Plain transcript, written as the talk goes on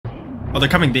Oh, they're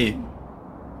coming B.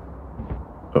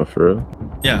 Oh, for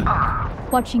real? Yeah.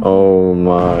 Watching. Oh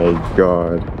my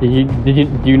god. Do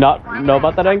you not know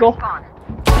about that angle?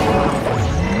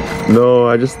 No,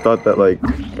 I just thought that like,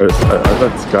 I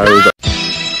thought Sky was.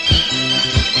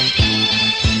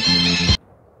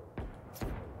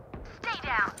 Stay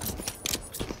down.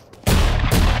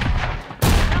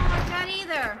 I don't like that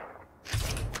either.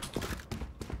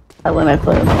 When I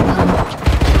play.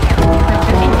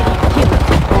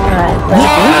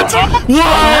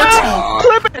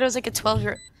 What? It was like a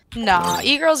 12-year. Nah,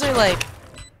 e-girls are like.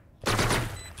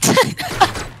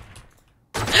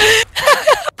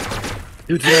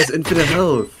 Dude, he has infinite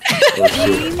health. Oh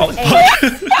shit. Oh,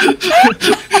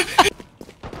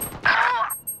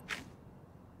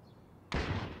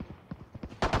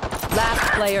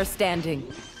 Last player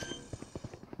standing.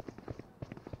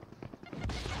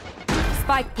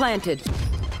 Spike planted.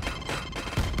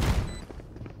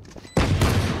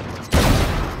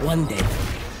 One dead.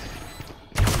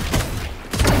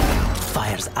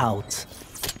 Fires out.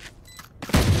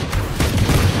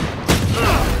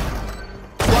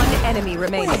 One enemy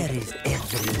remaining. Where is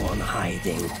everyone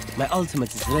hiding? My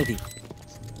ultimate is ready.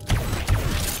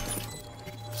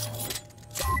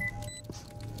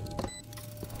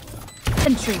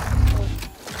 Entry.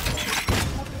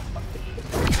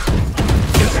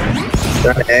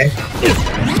 Okay.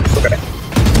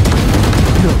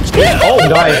 Oh,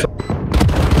 nice.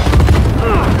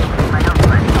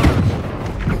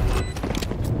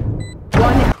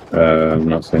 I'm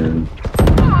not saying.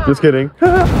 Just kidding.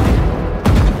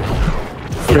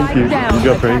 Thank you. You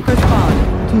got pranked.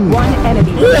 One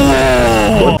enemy.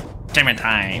 damn it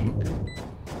time.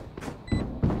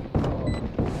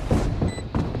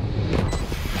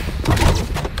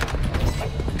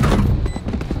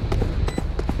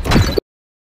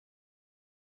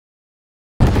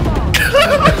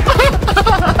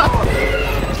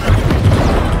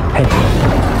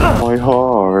 My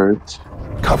heart.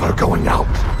 Cover going out.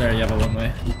 There, you have a one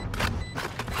way.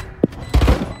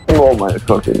 Oh my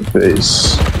fucking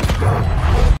face.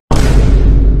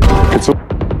 It's a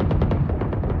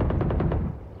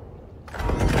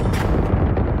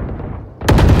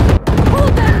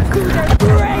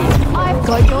I've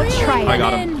got your trail. I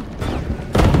got him.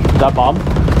 Is that bomb?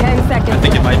 10 seconds. I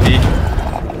think it might be.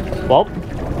 Well,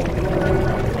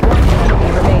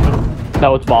 remaining.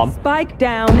 no, it's bomb. Spike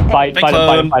down. Fight Fake him,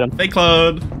 clone. fight him. Fake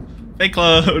clone. Fake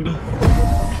clone.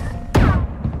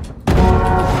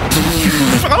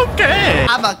 Okay.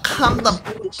 I've become the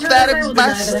very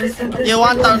best. You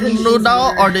want the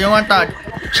noodle or do you want the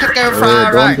chicken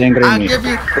fried rice?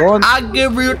 I'll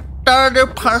give you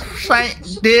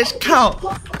 30% discount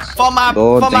for my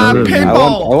people. I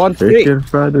want free.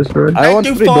 I want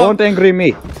free. Don't angry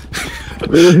me.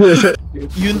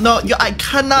 You know, I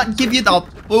cannot give you the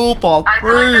food for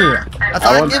free. If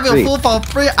I give you food for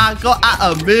free, I go out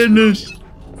of business.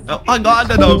 I go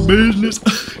out of business.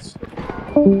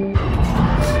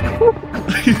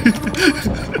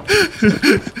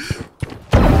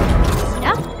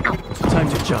 Time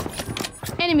to jump.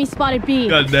 Enemy spotted B.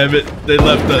 God damn it. They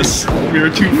left us. We were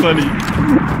too funny.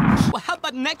 Well, how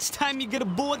about next time you get a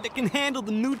board that can handle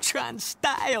the neutron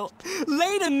style?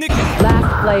 Later, nigga.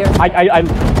 Last player.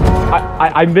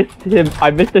 I missed him.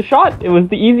 I missed a shot. It was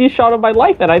the easiest shot of my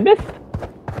life that I missed.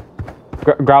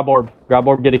 Grab orb. Grab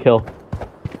orb, get a kill.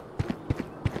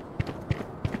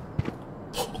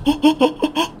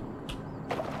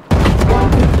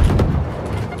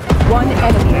 One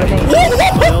enemy remaining.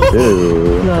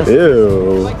 Ew.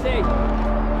 Ew.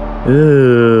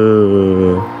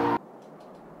 Ew.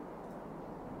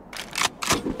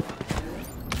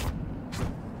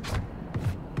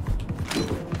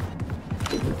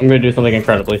 I'm gonna do something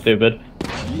incredibly stupid.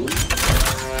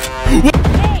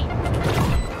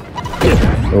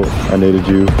 Oh, I needed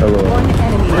you. Hello. One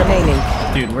enemy remaining.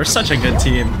 Dude, we're such a good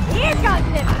team. Here comes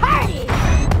the party.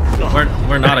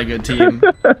 We're not a good team.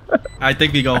 I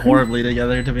think we go horribly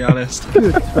together, to be honest.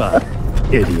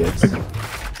 Idiots.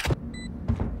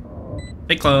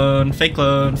 Fake clone, fake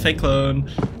clone, fake clone,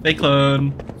 fake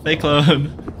clone, fake clone,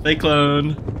 fake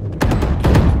clone.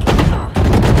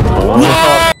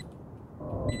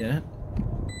 You did it?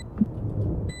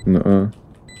 Nuh-uh.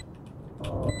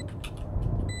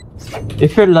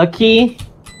 If you're lucky,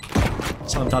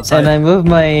 Someone outside. and I move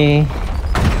my...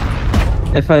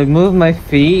 If I move my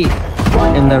feet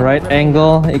in the right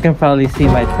angle, you can probably see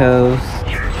my toes.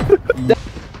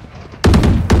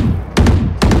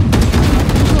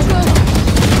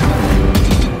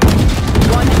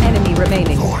 One enemy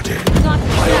remaining.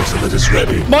 My ultimate is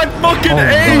ready. My fucking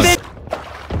ace!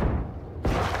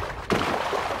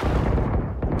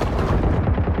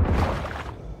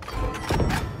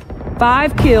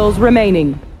 5 kills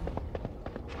remaining.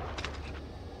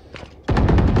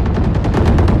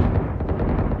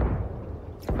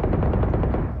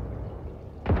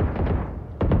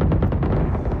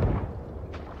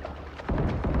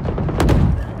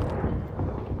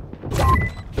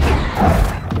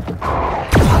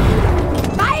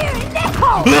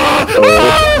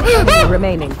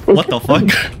 Remaining. What the fuck?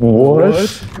 What?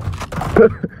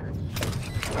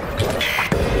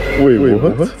 Wait,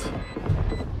 what?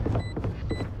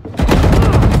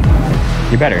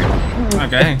 You better.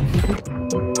 Okay.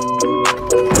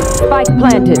 Spike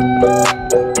planted.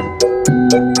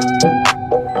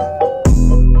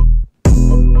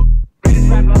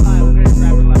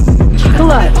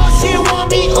 Clutch.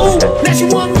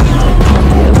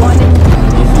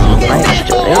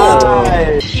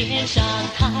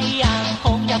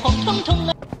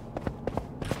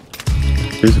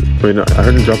 Wait, no, I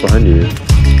heard him drop behind you.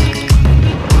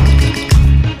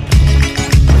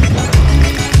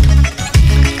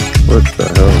 What the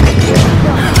hell?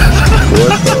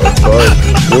 What the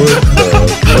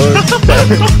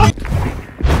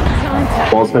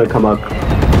fuck? Ball's gonna come up.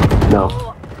 No.